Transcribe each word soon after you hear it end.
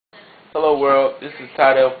Hello world, this is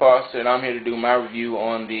Tydell Foster and I'm here to do my review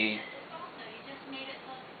on the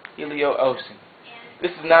Helio Ocean.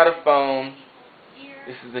 This is not a phone,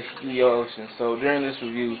 this is a Helio Ocean. So during this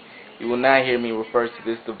review, you will not hear me refer to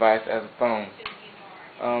this device as a phone.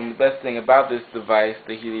 The best thing about this device,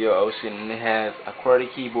 the Helio Ocean, it has a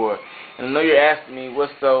QWERTY keyboard. And I know you're asking me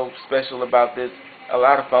what's so special about this. A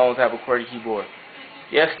lot of phones have a QWERTY keyboard.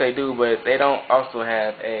 Yes, they do, but they don't also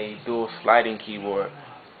have a dual sliding keyboard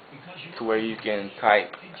to where you can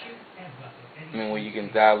type, where you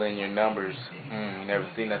can dial in your numbers. You never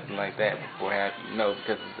seen nothing like that before, have you? No,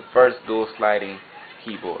 because it's the first dual sliding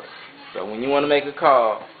keyboard. So when you want to make a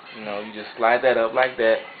call, you just slide that up like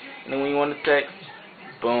that, and then when you want to text,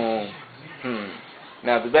 boom.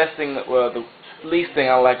 Now the best thing, the least thing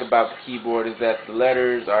I like about the keyboard is that the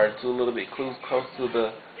letters are a little bit close to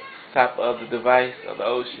the top of the device, of the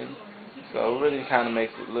Ocean. So it really kind of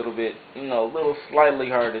makes it a little bit, a little slightly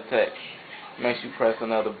hard to text. Makes you press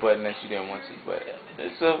another button that you didn't want to, but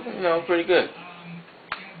it's pretty good.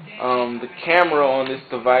 The camera on this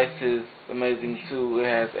device is amazing too. It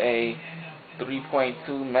has a 3.2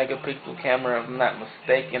 megapixel camera, if I'm not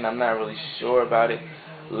mistaken. I'm not really sure about it.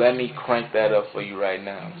 Let me crank that up for you right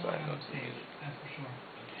now. I'm sorry, no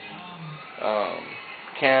music.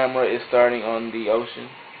 Camera is starting on the Ocean.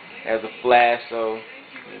 It has a flash, so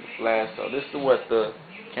this is what the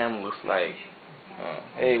camera looks like.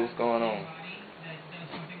 Hey, what's going on?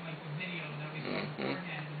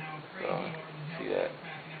 So, see that?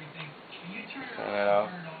 Turn that off.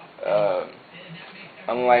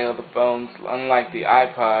 Unlike other phones, unlike the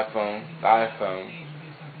iPhone,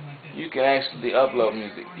 you can actually upload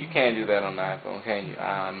music. You can't do that on the iPhone, can you?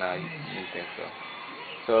 No, you didn't think so.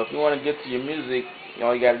 So if you want to get to your music,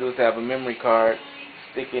 all you got to do is have a memory card,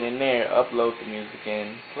 stick it in there, upload the music,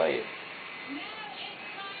 and play it.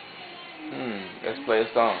 Let's play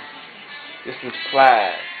a song. This is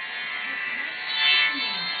Clyde.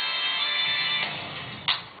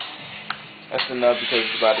 That's enough because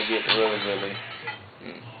it's about to get really.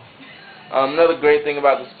 Another great thing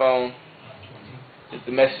about this phone is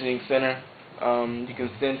the messaging center. You can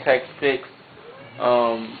send text pics,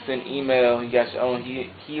 send email. You got your own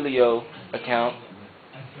Helio account,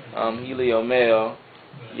 Helio Mail,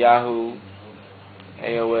 Yahoo,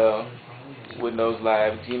 AOL, Windows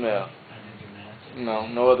Live, Gmail.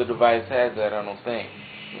 No other device has that, I don't think.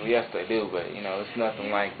 Well, yes, they do, but it's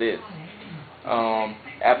nothing like this.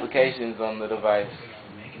 Applications on the device.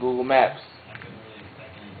 Google Maps.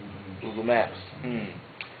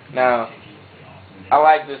 Now, I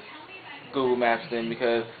like this Google Maps thing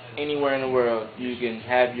because anywhere in the world you can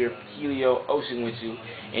have your Helio Ocean with you,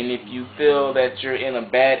 and if you feel that you're in a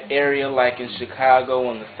bad area like in Chicago,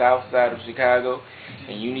 on the south side of Chicago,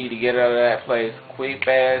 and you need to get out of that place quick,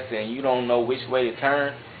 fast, and you don't know which way to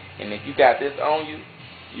turn, and if you got this on you,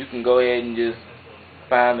 you can go ahead and just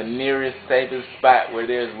find the nearest, safest spot where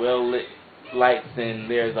there's well-lit lights and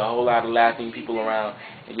there's a whole lot of laughing people around,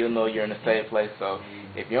 and you'll know you're in a safe place. So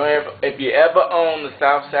if you're ever on the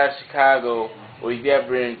south side of Chicago, or if you're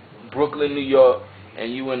ever in Brooklyn, New York,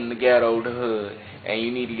 and you in the ghetto, the hood, and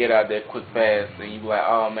you need to get out there quick, fast, and you be like,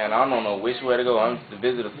 oh man, I don't know which way to go, I'm just a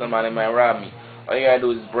visitor, somebody might rob me. All you gotta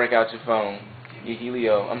do is just break out your phone, your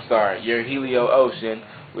Helio Ocean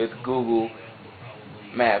with Google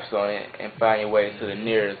Maps on it, and find your way to the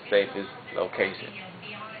nearest, safest location.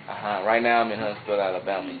 Right now I'm in Huntsville,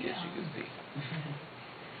 Alabama, as you can see.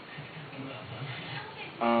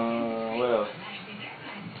 What else?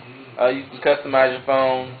 You can customize your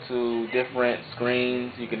phone to different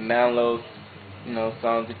screens. You can download,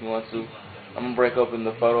 songs if you want to. I'm gonna break open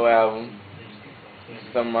the photo album,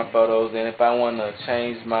 some of my photos, and if I want to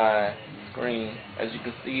change my screen, as you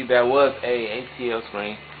can see, that was a ATL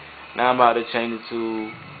screen. Now I'm about to change it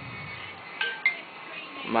to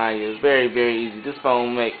my. It's very easy. This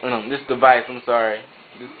device.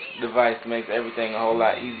 This device makes everything a whole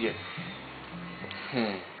lot easier.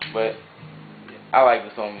 But I like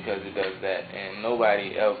this phone because it does that, and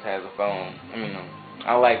nobody else has a phone.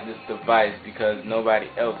 I like this device because nobody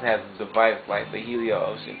else has a device like the Helio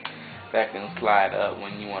Ocean that can slide up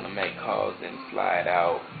when you want to make calls and slide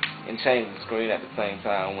out and change the screen at the same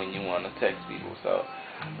time when you want to text people. So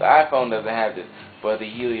the iPhone doesn't have this, but the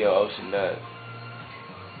Helio Ocean does.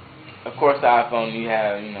 Of course, the iPhone, you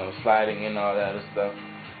have, sliding and all that other stuff.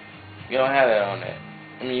 You don't have that on that.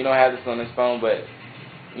 You don't have this on this phone, but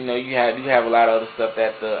you have a lot of other stuff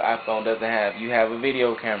that the iPhone doesn't have. You have a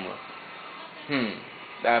video camera.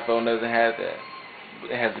 The iPhone doesn't have that.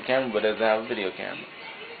 It has the camera, but doesn't have a video camera.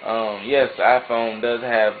 Yes, the iPhone does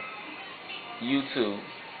have YouTube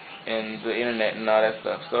and the internet and all that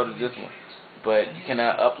stuff. So does this one. but you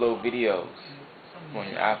cannot upload videos on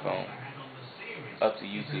your iPhone up to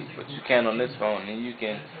YouTube. But you can on this phone, and you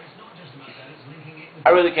can. I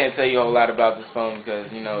really can't tell you a whole lot about this phone because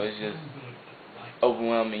it's just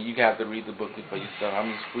overwhelming. You have to read the booklet for yourself.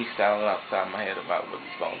 I'm just freestyling off the top of my head about what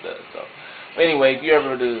this phone does. So, but anyway, if you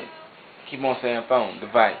ever do, keep on saying phone,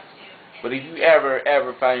 device. But if you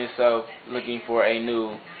ever find yourself looking for a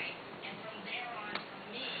new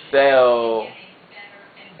cell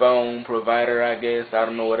phone provider, I guess, I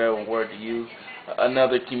don't know whatever word to use,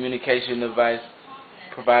 another communication device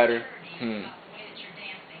provider,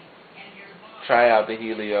 try out the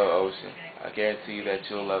Helio Ocean. I guarantee you that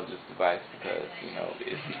you'll love this device because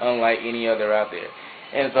it's unlike any other out there,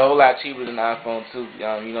 and it's a whole lot cheaper than the iPhone too.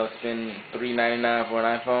 Spend $3.99 for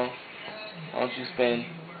an iPhone. Why don't you spend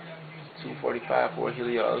 $2.45 for a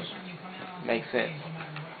Helio Ocean? Makes sense.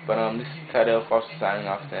 But this is Tadell Foster signing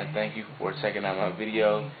off saying thank you for checking out my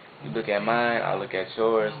video. You look at mine, I look at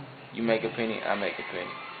yours. You make a penny, I make a penny.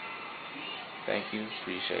 Thank you,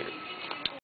 appreciate it.